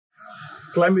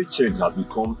Climate change has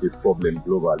become a problem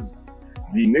globally.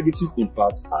 The negative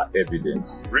impacts are evident,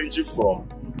 ranging from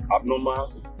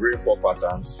abnormal rainfall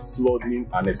patterns, flooding,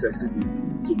 and excessive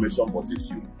heat, to mention but a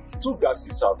few. Two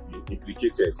gases have been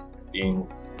implicated in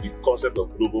the concept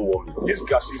of global warming. These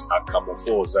gases are carbon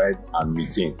dioxide and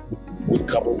methane, with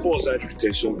carbon dioxide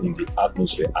retention in the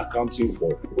atmosphere accounting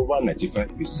for over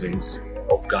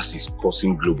 95% of gases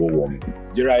causing global warming.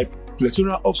 There are a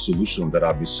plethora of solutions that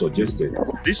have been suggested.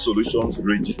 These solutions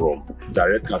range from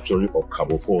direct capturing of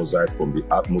carbon dioxide from the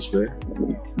atmosphere,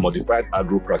 modified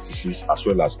agro practices, as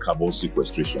well as carbon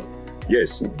sequestration.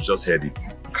 Yes, you just heard it.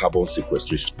 Carbon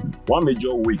sequestration. One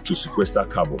major way to sequester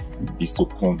carbon is to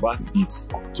convert it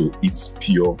to its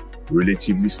pure,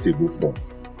 relatively stable form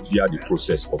via the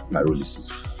process of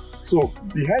pyrolysis. So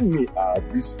behind me are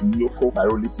these local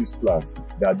pyrolysis plants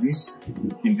that these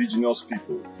indigenous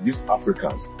people, these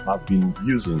Africans, have been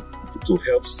using to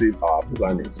help save our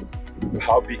planet,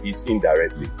 albeit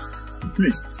indirectly.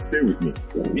 Please stay with me.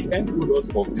 The end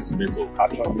product of this method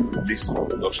actually leads to the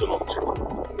production of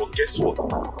chicken. But guess what?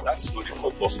 That is not the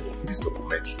focus of this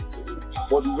documentary today.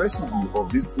 But the residue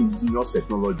of this indigenous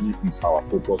technology is our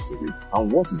focus today.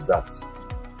 And what is that?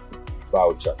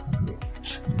 Biochar.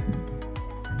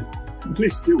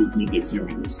 Please stay with me a few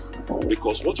minutes,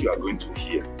 because what you are going to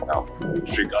hear now will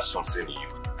trigger something in you.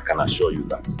 I can assure you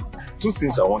that. Two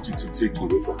things I want you to take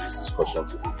away from this discussion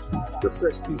today. The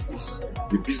first is this: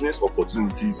 the business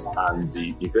opportunities and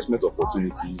the investment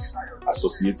opportunities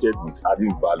associated with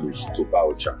adding values to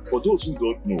biochar. For those who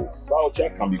don't know,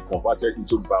 biochar can be converted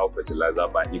into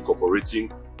biofertilizer by incorporating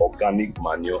organic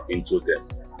manure into them.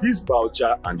 This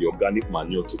biochar and the organic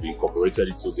manure to be incorporated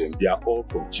into them, they are all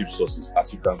from cheap sources.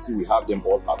 As you can see, we have them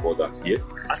all abundant here.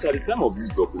 As at the time of this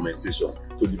documentation,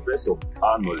 to the best of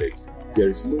our knowledge, there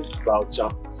is no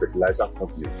biochar fertilizer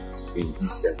company in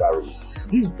this environment.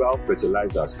 These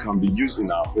biofertilizers can be used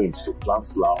in our homes to plant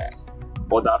flowers,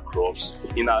 other crops,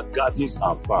 in our gardens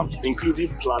and farms, including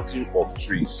planting of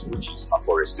trees, which is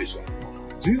afforestation.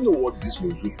 Do you know what this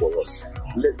will do for us?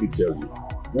 Let me tell you.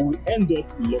 We will end up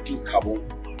locking carbon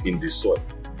in the soil,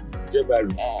 thereby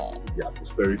reducing the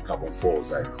atmospheric carbon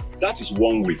dioxide. That is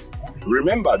one way.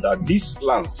 Remember that these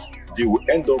plants, they will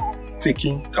end up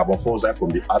taking carbon dioxide from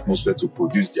the atmosphere to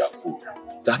produce their food.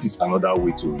 That is another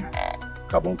way to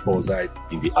carbon dioxide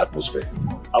in the atmosphere.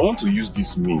 I want to use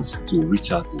this means to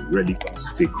reach out to relevant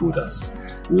stakeholders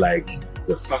like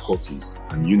the faculties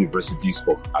and universities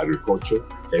of agriculture,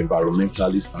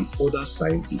 environmentalists, and other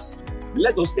scientists.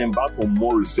 Let us embark on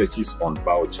more researches on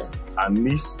biochar and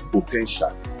its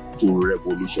potential to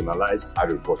revolutionize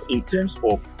agriculture in terms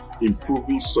of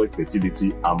improving soil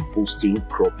fertility and boosting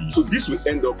crop yield. So this will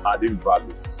end up adding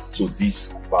value to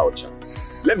this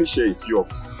biochar. Let me share a few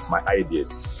of my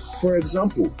ideas. For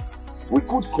example, we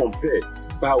could compare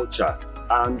biochar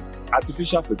and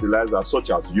artificial fertilizers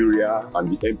such as urea and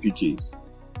the NPKs.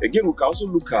 Again, we can also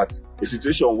look at a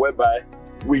situation whereby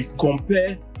we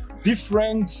compare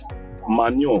different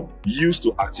manure used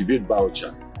to activate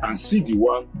biochar and see the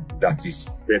one that is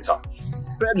better.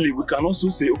 Thirdly, we can also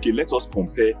say, okay, let us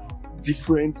compare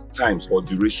different times or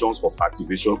durations of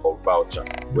activation of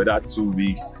biochar, whether 2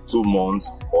 weeks, 2 months,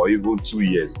 or even 2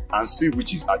 years, and see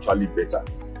which is actually better.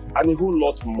 And a whole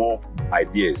lot more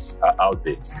ideas are out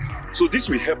there. So this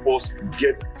will help us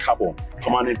get carbon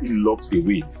permanently locked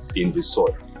away in the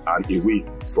soil and away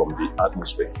from the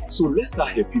atmosphere. So let's start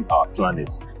helping our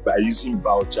planet by using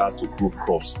biochar to grow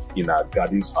crops in our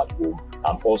gardens at home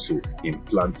and also in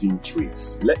planting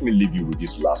trees. Let me leave you with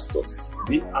this last thought.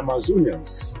 The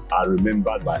Amazonians are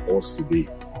remembered by us today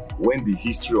when the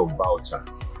history of biochar,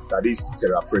 that is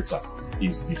terra preta,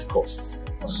 is discussed.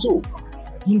 So,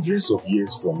 hundreds of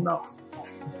years from now,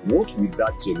 what will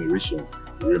that generation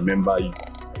remember you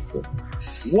for?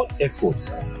 What effort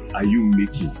are you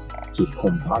making to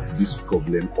combat this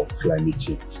problem of climate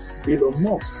change? Elon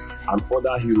Musk and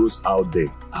other heroes out there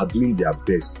are doing their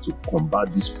best to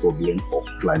combat this problem of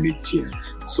climate change.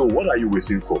 So what are you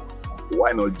waiting for?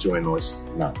 Why not join us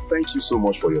now? Thank you so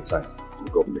much for your time.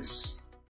 God bless.